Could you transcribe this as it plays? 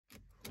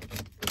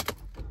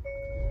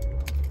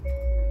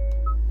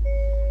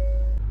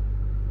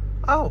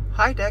Oh,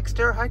 hi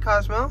Dexter, hi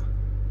Cosmo.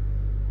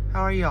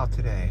 How are y'all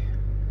today?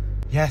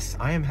 Yes,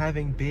 I am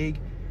having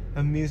big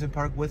amusement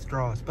park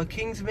withdrawals, but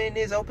Kingsman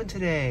is open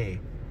today.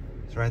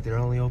 That's right, they're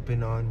only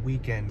open on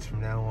weekends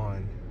from now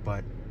on,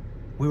 but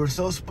we were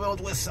so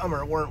spoiled with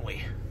summer, weren't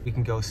we? We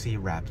can go see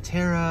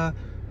Rapterra,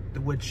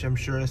 which I'm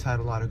sure has had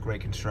a lot of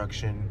great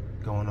construction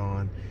going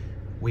on.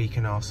 We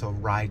can also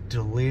ride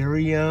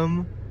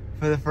Delirium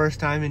for the first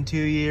time in 2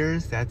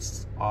 years.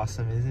 That's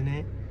awesome, isn't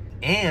it?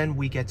 And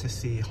we get to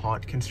see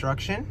Haunt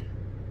construction.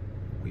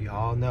 We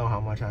all know how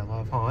much I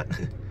love Haunt.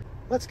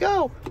 Let's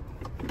go.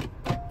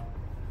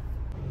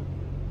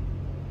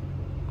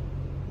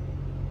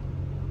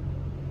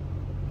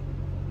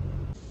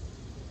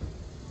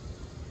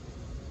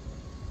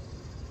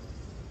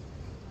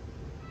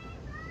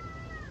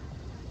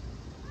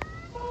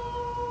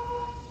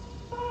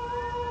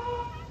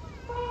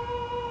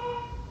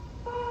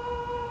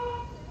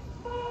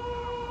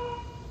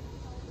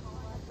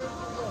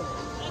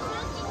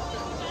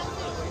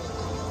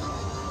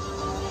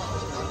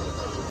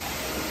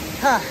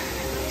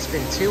 It's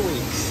been 2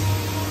 weeks.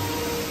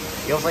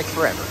 Feels like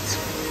forever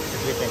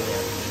since we've been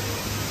here.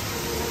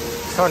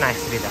 So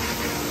nice to be back.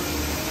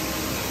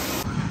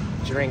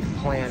 Drink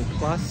Plan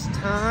Plus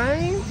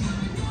time.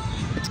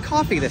 It's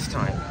coffee this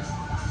time.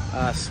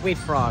 Sweet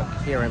Frog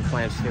here in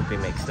Plan Snoopy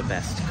makes the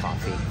best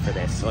coffee for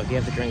this. So if you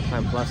have the Drink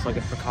Plan Plus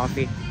looking for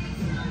coffee,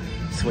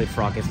 Sweet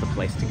Frog is the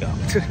place to go.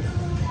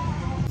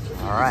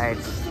 All right,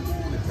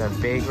 the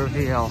big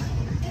reveal.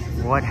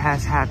 What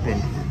has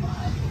happened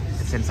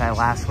since I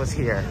last was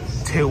here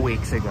 2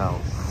 weeks ago?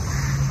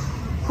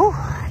 Whew.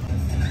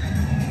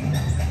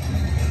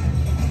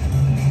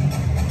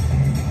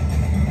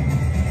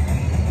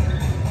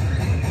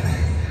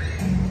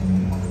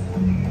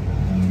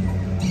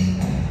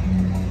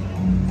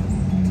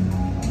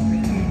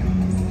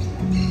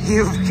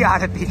 You've got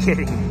to be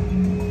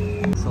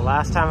kidding me. So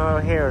last time I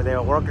was here, they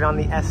were working on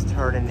the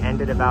S-turn and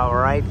ended about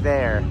right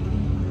there.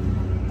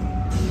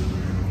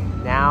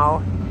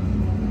 Now,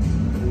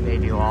 they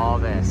do all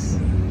this.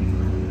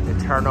 The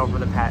turn over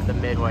the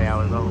midway I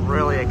was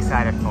really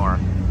excited for.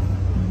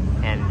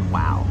 And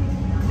wow.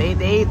 They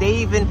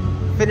even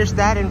finished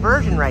that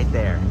inversion right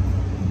there.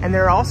 And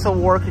they're also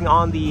working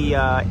on the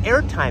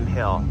airtime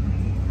hill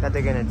that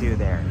they're gonna do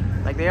there.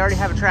 Like they already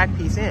have a track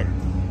piece in.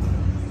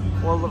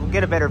 We'll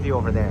get a better view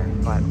over there,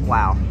 but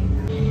wow.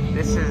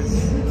 This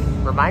is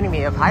reminding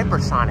me of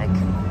Hypersonic.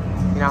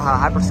 You know how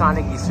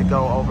Hypersonic used to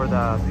go over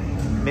the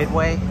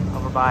midway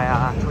over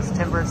by Twisted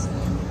Timbers?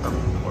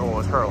 Or what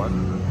was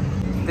Hurlin?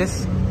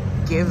 This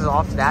gives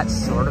off that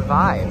sort of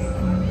vibe.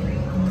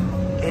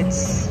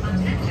 It's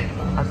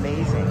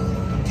amazing.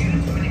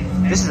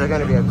 This is going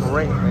to be a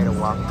great way to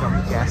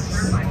welcome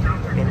guests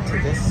into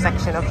this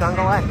section of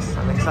Jungle X.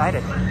 I'm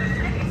excited.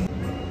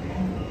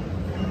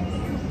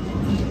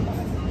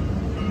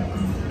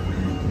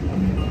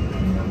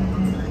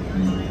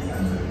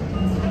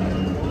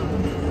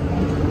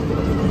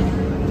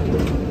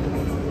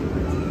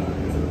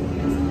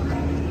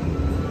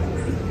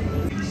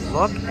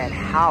 Look at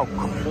how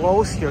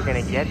close you're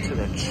gonna get to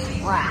the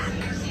track.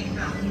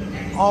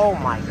 Oh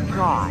my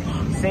gosh.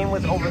 Same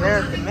with over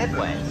there at the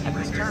midway, at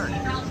this turn.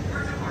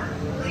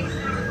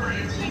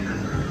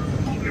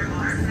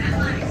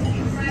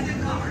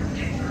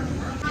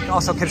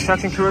 Also,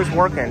 construction crew is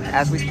working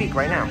as we speak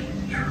right now.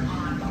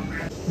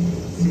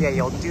 So yeah,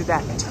 you'll do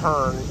that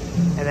turn,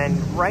 and then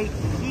right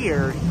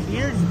here,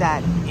 here's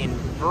that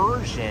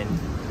inversion.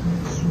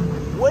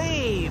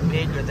 Way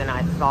bigger than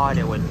I thought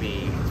it would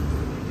be.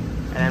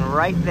 And then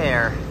right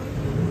there,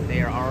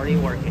 they are already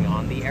working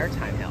on the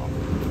airtime hill.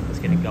 It's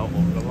gonna go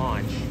over the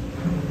launch.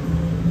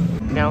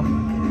 You know,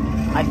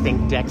 I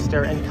think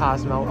Dexter and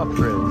Cosmo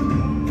approve.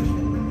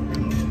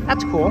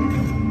 That's cool.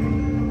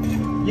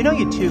 You know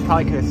you two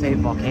probably could have saved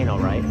Volcano,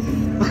 right?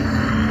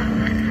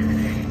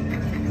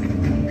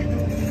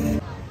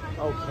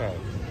 Okay,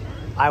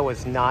 I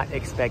was not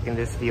expecting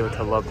this view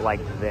to look like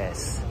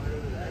this.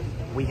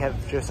 We have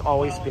just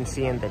always been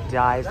seeing the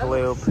dive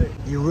loop.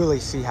 You really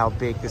see how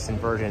big this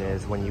inversion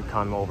is when you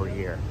come over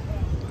here,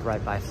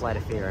 right by Flight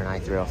of Fear and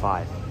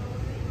I-305.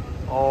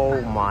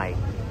 Oh my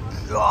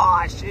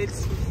gosh,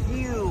 it's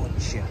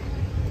huge.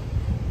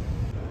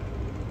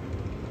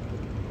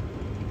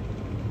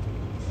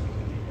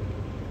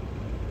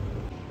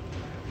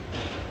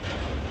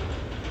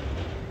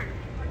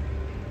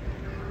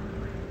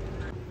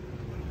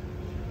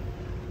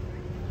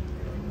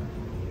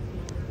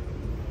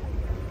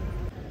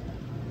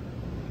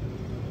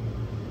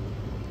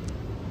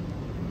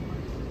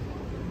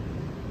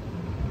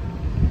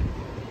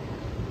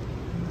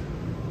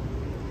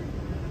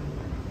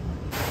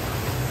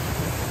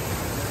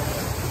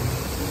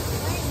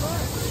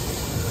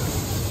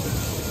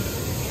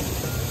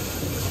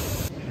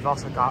 We've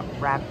also got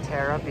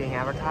Rapterra being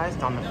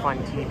advertised on the Fun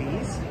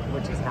TVs,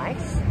 which is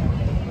nice.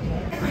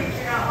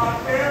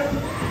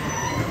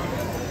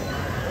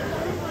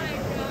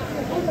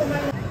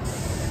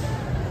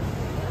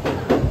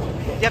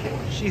 Yep,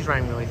 she's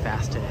running really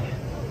fast today.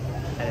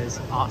 That is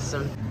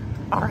awesome.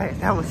 All right,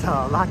 that was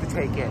a lot to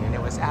take in, and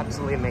it was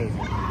absolutely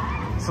amazing.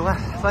 So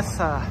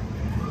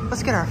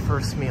let's get our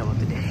first meal of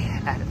the day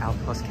at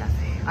Outpost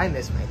Cafe. I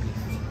miss my beef.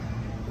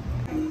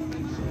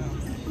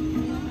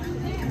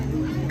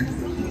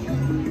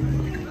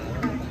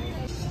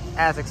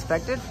 As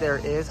expected, there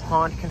is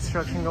haunt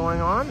construction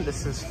going on.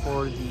 This is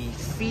for the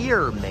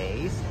Fear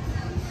Maze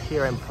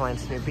here in Plant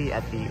Snoopy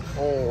at the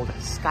old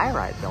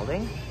Skyride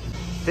building.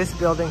 This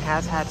building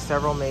has had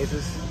several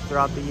mazes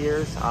throughout the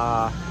years.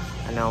 I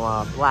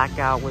know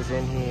Blackout was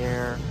in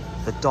here,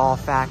 the Doll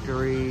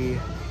Factory,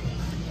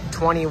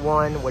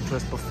 21, which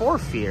was before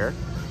Fear.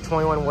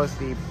 21 was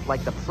the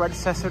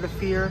predecessor to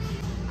Fear.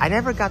 I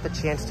never got the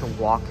chance to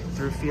walk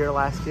through Fear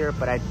last year,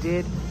 but I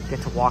did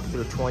get to walk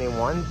through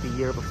 21 the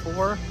year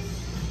before.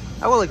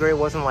 I will agree it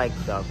wasn't like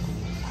the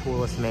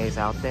coolest maze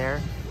out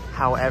there.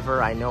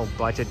 However, I know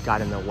budget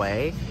got in the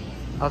way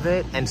of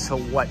it, and so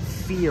what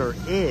Fear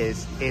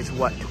is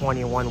what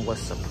 21 was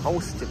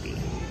supposed to be.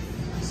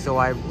 So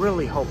I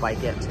really hope I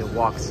get to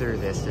walk through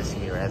this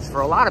year, as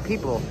for a lot of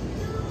people,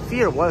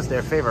 Fear was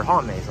their favorite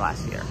haunt maze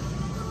last year.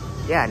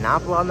 Yeah,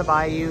 not Blood on the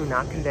Bayou,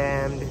 not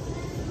Condemned,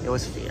 it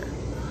was Fear.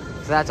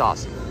 So that's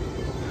awesome.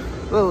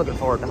 Really looking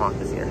forward to haunt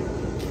this year.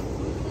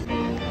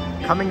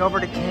 Coming over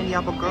to Candy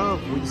Apple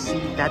Grove, we see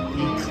that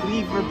the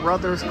Cleaver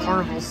Brothers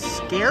Carnival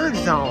Scare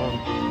Zone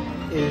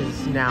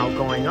is now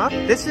going up.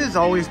 This has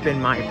always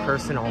been my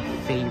personal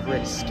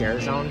favorite scare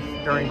zone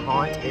during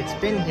haunt. It's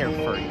been here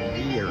for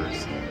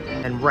years.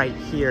 And right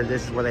here,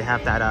 this is where they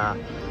have that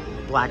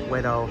Black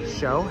Widow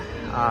show.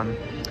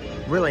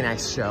 Really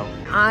nice show.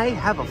 I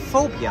have a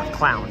phobia of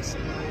clowns.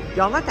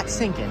 Y'all let that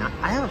sink in.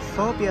 I have a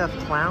phobia of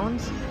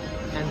clowns,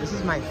 and this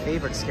is my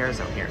favorite scare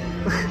zone here.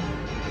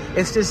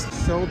 It's just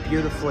so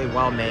beautifully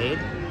well made.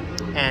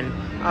 And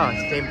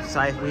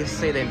we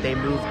say that they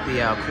moved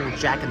the cool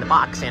Jack in the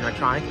Box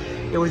animatronic.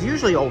 It was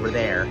usually over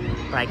there,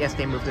 but I guess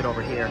they moved it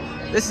over here.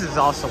 This is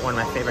also one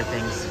of my favorite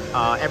things.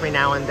 Every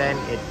now and then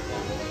it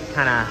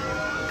kind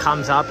of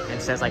comes up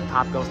and says like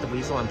Pop Goes the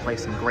Weasel and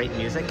plays some great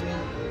music.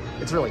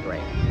 It's really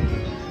great.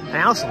 And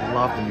I also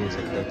love the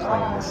music they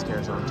play in this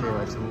scare zone too.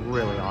 It's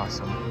really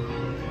awesome.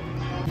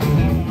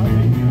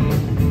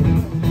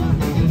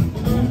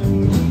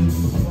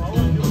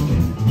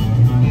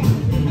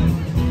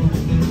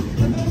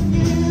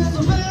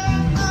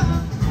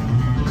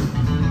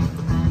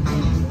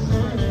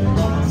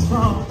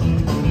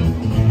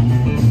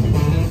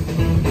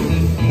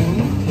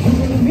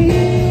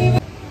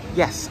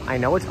 Yes, I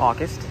know it's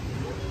August,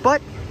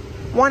 but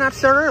why not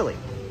start early?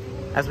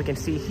 As we can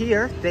see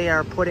here, they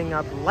are putting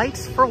up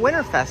lights for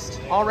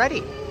Winterfest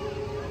already.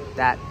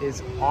 That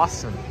is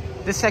awesome.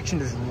 This section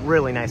is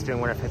really nice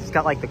during Winterfest. It's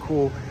got like the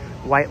cool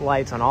white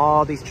lights on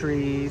all these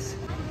trees.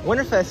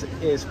 Winterfest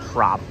is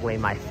probably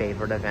my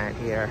favorite event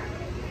here.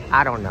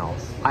 I don't know.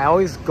 I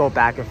always go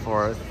back and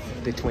forth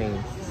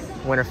between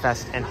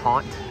Winterfest and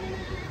Haunt.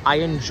 I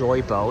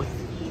enjoy both.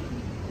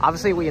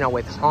 Obviously,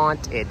 with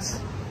Haunt, it's,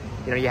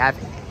 you have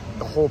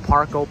the whole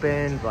park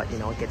open, but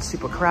it gets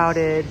super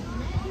crowded.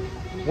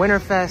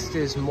 Winterfest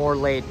is more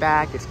laid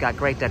back. It's got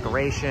great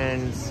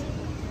decorations,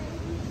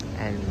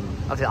 and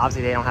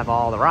obviously they don't have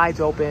all the rides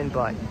open,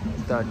 but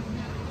the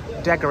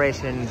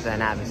decorations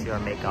and atmosphere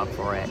make up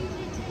for it.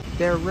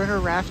 Their river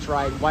raft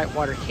ride,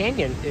 Whitewater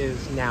Canyon,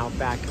 is now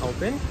back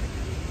open.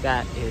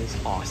 That is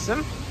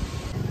awesome.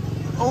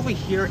 Over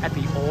here at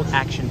the old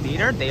Action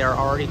Theater, they are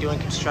already doing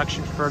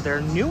construction for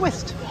their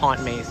newest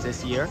haunt maze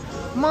this year,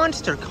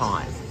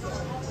 MonsterCon.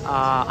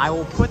 I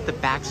will put the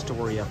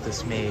backstory of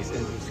this maze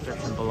in the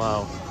description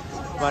below.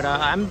 But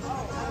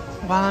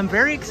while I'm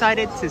very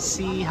excited to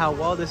see how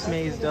well this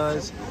maze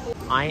does,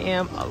 I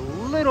am a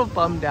little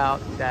bummed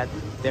out that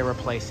they're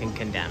replacing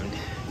Condemned.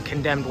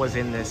 Condemned was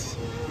in this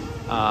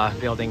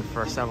building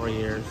for several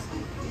years.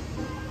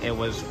 It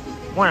was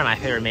one of my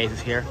favorite mazes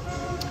here.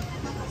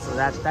 So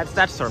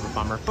that's sort of a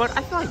bummer. But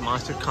I feel like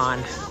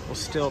MonsterCon will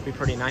still be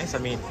pretty nice. I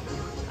mean,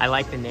 I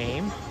like the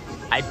name.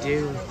 I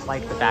do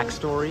like the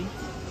backstory.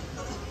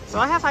 So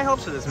I have high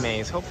hopes for this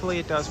maze. Hopefully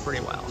it does pretty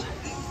well.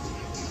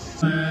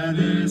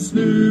 Planet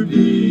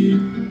Snoopy,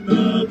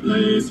 the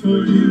place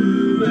for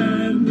you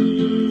and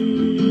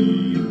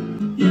me.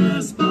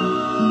 Yes, bye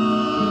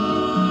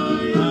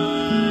and bye,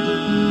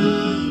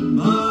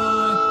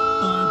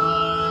 bye,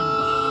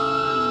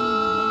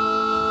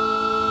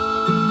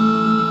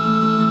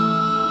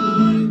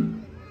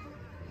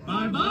 bye,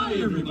 bye. Bye-bye,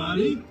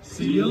 everybody.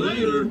 See you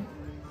later.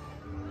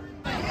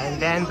 And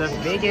then the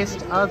biggest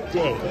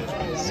update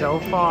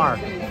so far.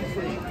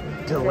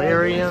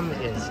 Delirium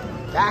is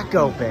back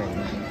open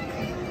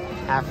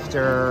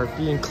after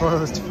being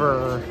closed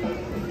for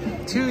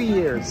 2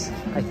 years,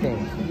 I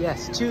think.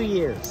 Yes, 2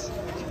 years.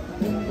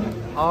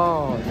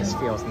 Oh, this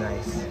feels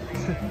nice.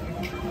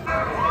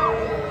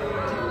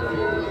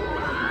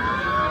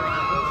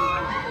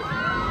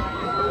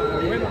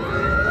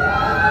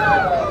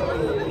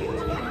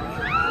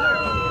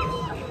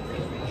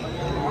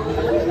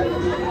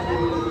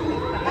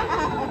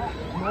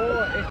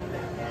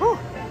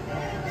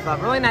 But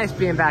really nice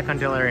being back on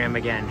Delirium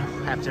again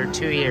after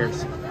 2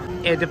 years.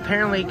 it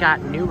apparently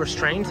got new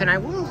restraints, and I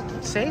will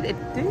say it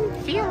didn't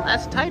feel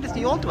as tight as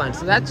the old one,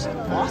 so that's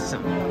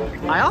awesome.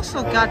 I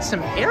also got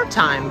some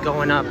airtime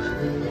going up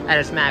at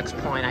its max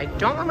point. I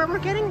don't remember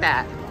getting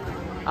that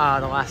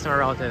the last time I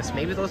rode this.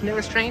 Maybe those new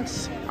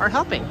restraints are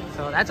helping,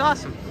 so that's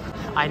awesome.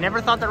 I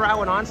never thought the route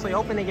would honestly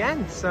open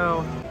again,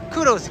 so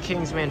kudos to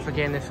Kingsman for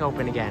getting this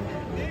open again.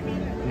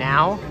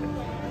 Now,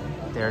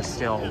 there's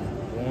still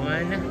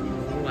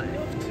one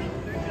left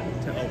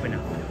to open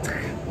up.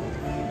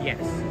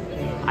 Yes,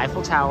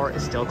 Eiffel Tower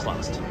is still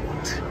closed.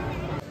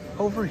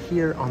 Over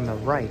here on the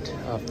right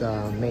of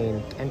the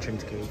main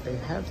entrance gate, they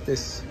have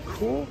this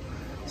cool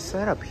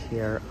setup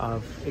here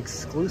of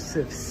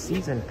exclusive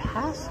season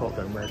pass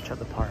holder merch of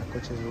the park,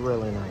 which is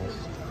really nice.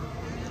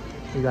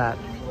 You got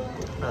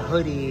a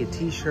hoodie, a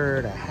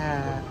t-shirt, a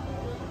hat,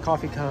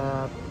 coffee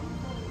cup,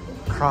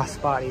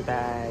 crossbody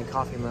bag,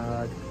 coffee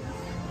mug,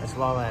 as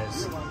well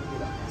as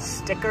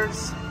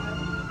stickers.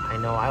 I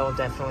know I will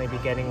definitely be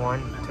getting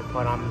one to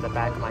put on the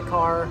back of my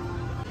car.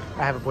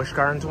 I have a Busch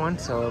Gardens one,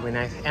 so it'll be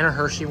nice, and a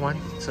Hershey one,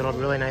 so it'll be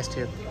really nice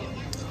to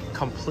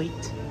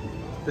complete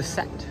the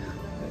set.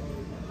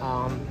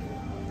 So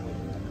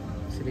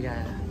we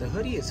got, the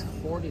hoodie is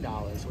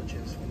 $40, which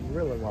is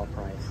really well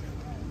priced.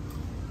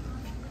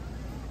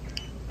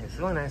 It's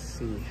really nice to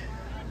see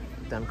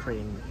them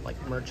creating like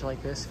merch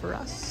like this for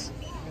us.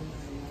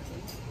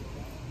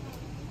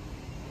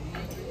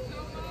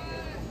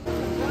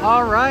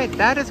 All right,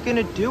 that is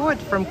gonna do it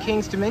from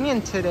King's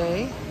Dominion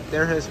today.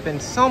 There has been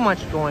so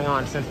much going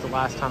on since the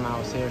last time I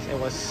was here. It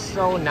was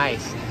so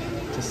nice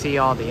to see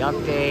all the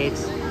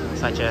updates,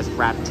 such as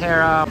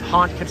Rapterra,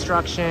 Haunt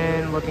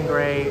construction, looking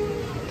great.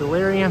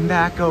 Delirium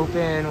back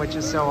open, which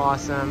is so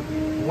awesome.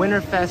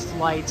 Winterfest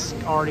lights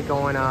already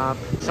going up.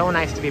 So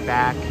nice to be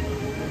back.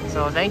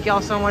 So thank you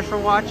all so much for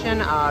watching.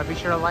 Be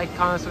sure to like,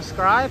 comment,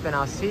 subscribe, and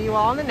I'll see you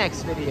all in the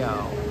next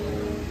video.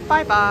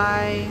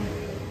 Bye-bye.